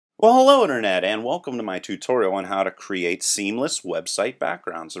Well, hello Internet, and welcome to my tutorial on how to create seamless website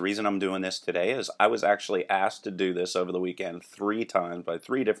backgrounds. The reason I'm doing this today is I was actually asked to do this over the weekend 3 times by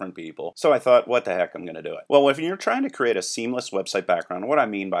 3 different people, so I thought, what the heck, I'm going to do it. Well, if you're trying to create a seamless website background, what I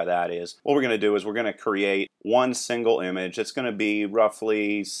mean by that is, what we're going to do is we're going to create one single image. It's going to be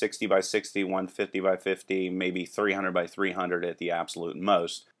roughly 60 by 60, 150 by 50, maybe 300 by 300 at the absolute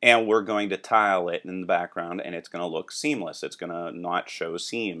most. And we're going to tile it in the background, and it's going to look seamless. It's going to not show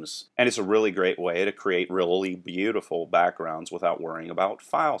seams. And it's a really great way to create really beautiful backgrounds without worrying about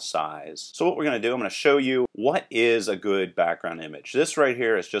file size. So what we're going to do, I'm going to show you what is a good background image. This right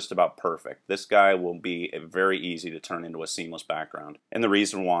here is just about perfect. This guy will be very easy to turn into a seamless background. And the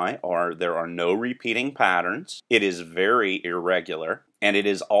reason why are there are no repeating patterns. It is very irregular. And it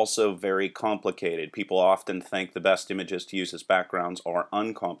is also very complicated. People often think the best images to use as backgrounds are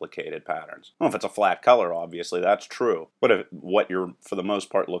uncomplicated patterns. Well, if it's a flat color, obviously, that's true. But what you're, for the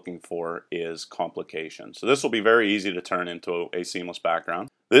most part, looking for is complication. So this will be very easy to turn into a seamless background.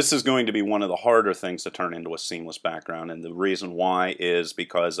 This is going to be one of the harder things to turn into a seamless background, and the reason why is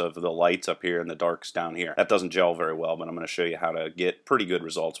because of the lights up here and the darks down here. That doesn't gel very well, but I'm going to show you how to get pretty good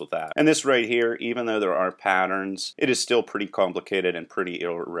results with that. And this right here, even though there are patterns, it is still pretty complicated and pretty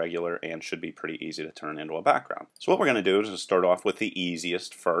irregular and should be pretty easy to turn into a background. So what we're going to do is start off with the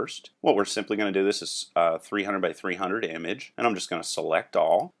easiest first. What we're simply going to do, this is 300 by 300 image, and I'm just going to select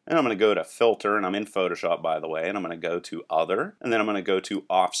all, and I'm going to go to filter, and I'm in Photoshop by the way, and I'm going to go to other, and then I'm going to go to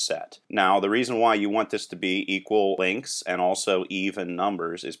offset. Now the reason why you want this to be equal lengths and also even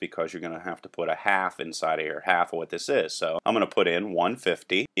numbers is because you're going to have to put a half inside of here, half of what this is. So I'm going to put in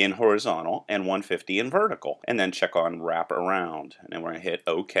 150 in horizontal and 150 in vertical, and then check on wrap around, and then we're going to hit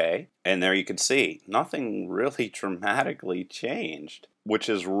OK, and there you can see nothing really dramatically changed, which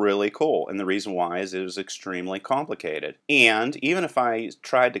is really cool. And the reason why is it was extremely complicated. And even if I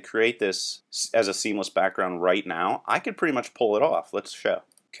tried to create this as a seamless background right now, I could pretty much pull it off. Let's show.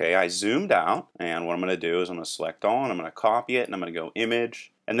 Okay, I zoomed out, and what I'm going to do is I'm going to select all, and I'm going to copy it, and I'm going to go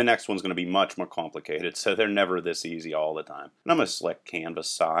image, and the next one's going to be much more complicated, so they're never this easy all the time. And I'm going to select canvas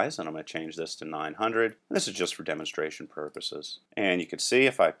size, and I'm going to change this to 900. And this is just for demonstration purposes. And you can see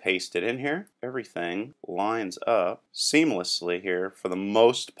if I paste it in here, everything lines up seamlessly here for the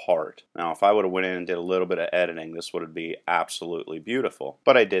most part. Now, if I would have went in and did a little bit of editing, this would be absolutely beautiful.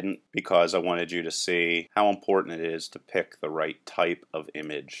 But I didn't, because I wanted you to see how important it is to pick the right type of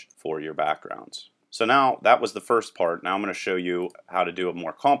image for your backgrounds. So now that was the first part. Now I'm going to show you how to do a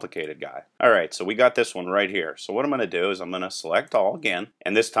more complicated guy. Alright, so we got this one right here. So what I'm going to do is I'm going to select all again,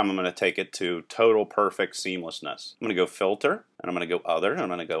 and this time I'm going to take it to total perfect seamlessness. I'm going to go filter, and I'm going to go other, and I'm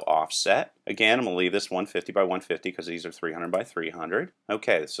going to go offset. Again, I'm going to leave this 150 by 150 because these are 300 by 300.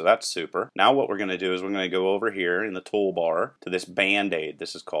 Okay, so that's super. Now what we're going to do is we're going to go over here in the toolbar to this Band-Aid.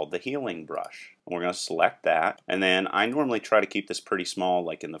 This is called the healing brush. And we're going to select that, and then I normally try to keep this pretty small,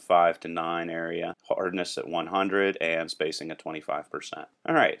 like in the 5 to 9 area, hardness at 100, and spacing at 25%.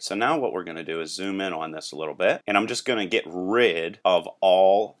 Alright, so now what we're going to do is zoom in on this a little bit, and I'm just going to get rid of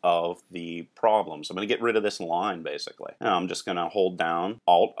all of the problems. I'm going to get rid of this line, basically. Now I'm just going to hold down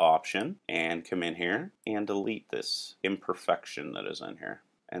Alt-Option, and come in here and delete this imperfection that is in here.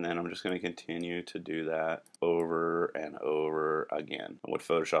 And then I'm just going to continue to do that over and over again. And what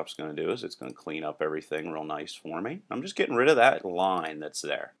Photoshop's going to do is it's going to clean up everything real nice for me. I'm just getting rid of that line that's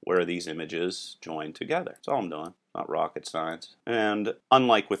there, where these images join together. That's all I'm doing. Not rocket science. And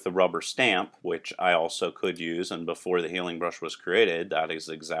unlike with the rubber stamp, which I also could use, and before the healing brush was created, that is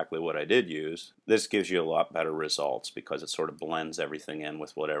exactly what I did use, this gives you a lot better results because it sort of blends everything in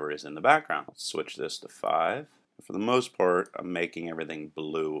with whatever is in the background. Let's switch this to 5. For the most part, I'm making everything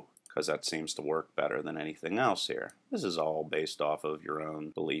blue because that seems to work better than anything else here. This is all based off of your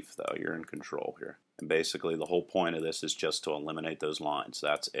own belief, though. You're in control here. And basically, the whole point of this is just to eliminate those lines.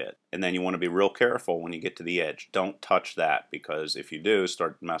 That's it. And then you want to be real careful when you get to the edge. Don't touch that, because if you do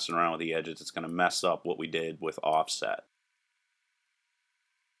start messing around with the edges, it's going to mess up what we did with offset.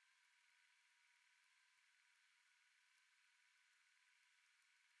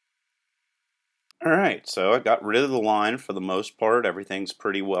 Alright, so I got rid of the line for the most part. Everything's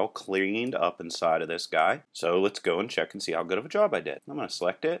pretty well cleaned up inside of this guy. So let's go and check and see how good of a job I did. I'm going to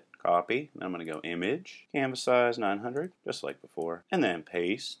select it, copy, then I'm going to go image, canvas size 900, just like before, and then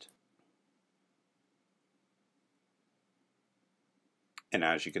paste. And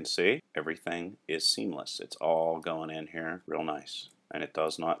as you can see, everything is seamless. It's all going in here real nice. And it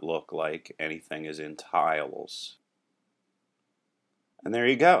does not look like anything is in tiles. And there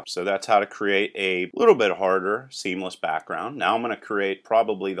you go. So that's how to create a little bit harder seamless background. Now I'm going to create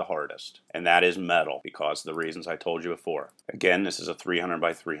probably the hardest, and that is metal, because of the reasons I told you before. Again, this is a 300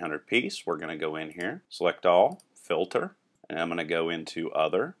 by 300 piece. We're going to go in here, select all, filter, and I'm going to go into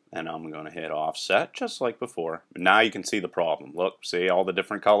other, and I'm going to hit offset just like before. Now you can see the problem. Look, see all the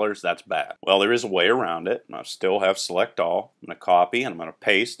different colors? That's bad. Well, there is a way around it. I still have select all. I'm going to copy and I'm going to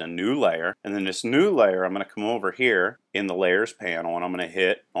paste a new layer. And then this new layer, I'm going to come over here in the layers panel and I'm going to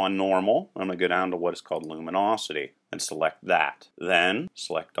hit on normal. I'm going to go down to what is called luminosity and select that. Then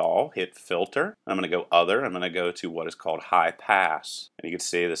select all, hit filter. I'm going to go other. I'm going to go to what is called high pass. And you can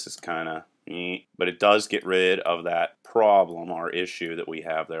see this is kind of but it does get rid of that problem or issue that we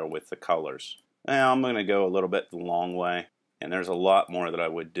have there with the colors. Now I'm going to go a little bit the long way, and there's a lot more that I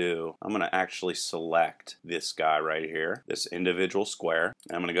would do. I'm going to actually select this guy right here, this individual square,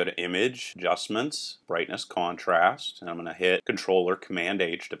 and I'm going to go to Image, Adjustments, Brightness, Contrast, and I'm going to hit Controller Command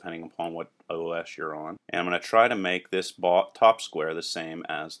H depending upon what OS you're on. And I'm going to try to make this top square the same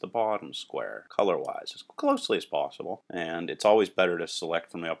as the bottom square, color-wise, as closely as possible. And it's always better to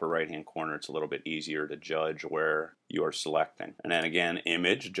select from the upper right-hand corner. It's a little bit easier to judge where you are selecting. And then again,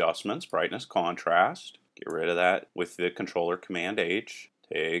 Image, Adjustments, Brightness, Contrast. Get rid of that with the controller Command H.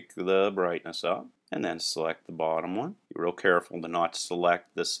 Take the brightness up and then select the bottom one. Be real careful to not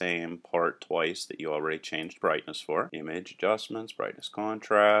select the same part twice that you already changed brightness for. Image, Adjustments, Brightness,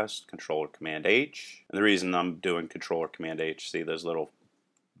 Contrast, controller Command H. And the reason I'm doing controller Command H, see those little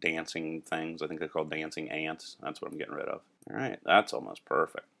dancing things? I think they're called dancing ants. That's what I'm getting rid of. Alright, that's almost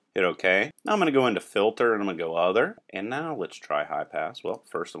perfect. Hit OK. Now I'm going to go into Filter and I'm going to go Other. And now let's try High Pass. Well,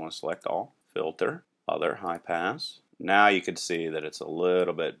 first I want to select all. Filter. Other, high pass. Now you can see that it's a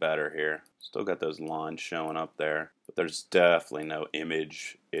little bit better here. Still got those lines showing up there, but there's definitely no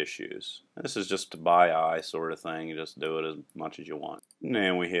image issues. This is just a by eye sort of thing. You just do it as much as you want. And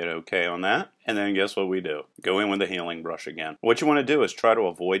then we hit OK on that. And then guess what we do? Go in with the healing brush again. What you want to do is try to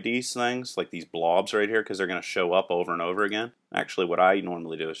avoid these things, like these blobs right here, because they're going to show up over and over again. Actually, what I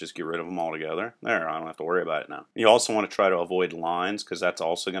normally do is just get rid of them altogether. There, I don't have to worry about it now. You also want to try to avoid lines, because that's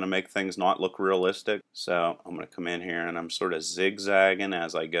also going to make things not look realistic. So I'm going to come in here and I'm sort of zigzagging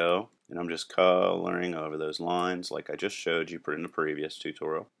as I go. And I'm just coloring over those lines like I just showed you in the previous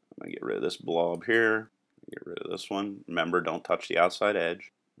tutorial. I'm going to get rid of this blob here. Get rid of this one. Remember, don't touch the outside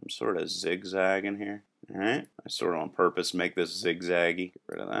edge. I'm sort of zigzagging here. Alright, I sort of on purpose make this zigzaggy. Get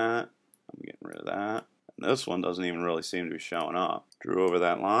rid of that. I'm getting rid of that. And this one doesn't even really seem to be showing up. Drew over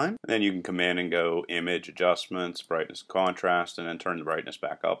that line. And then you can come in and go Image, Adjustments, Brightness, Contrast, and then turn the brightness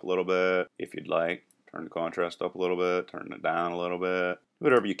back up a little bit if you'd like. Turn the contrast up a little bit, turn it down a little bit.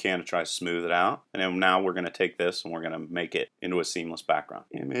 Whatever you can to try to smooth it out. And then now we're going to take this and we're going to make it into a seamless background.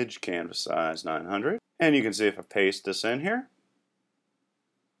 Image, canvas size 900. And you can see if I paste this in here.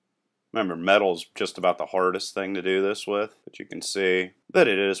 Remember, metal's just about the hardest thing to do this with. But you can see that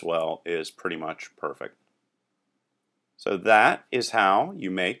it as well is pretty much perfect. So that is how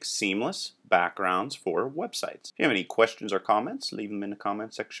you make seamless backgrounds for websites. If you have any questions or comments, leave them in the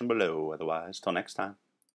comment section below. Otherwise, till next time.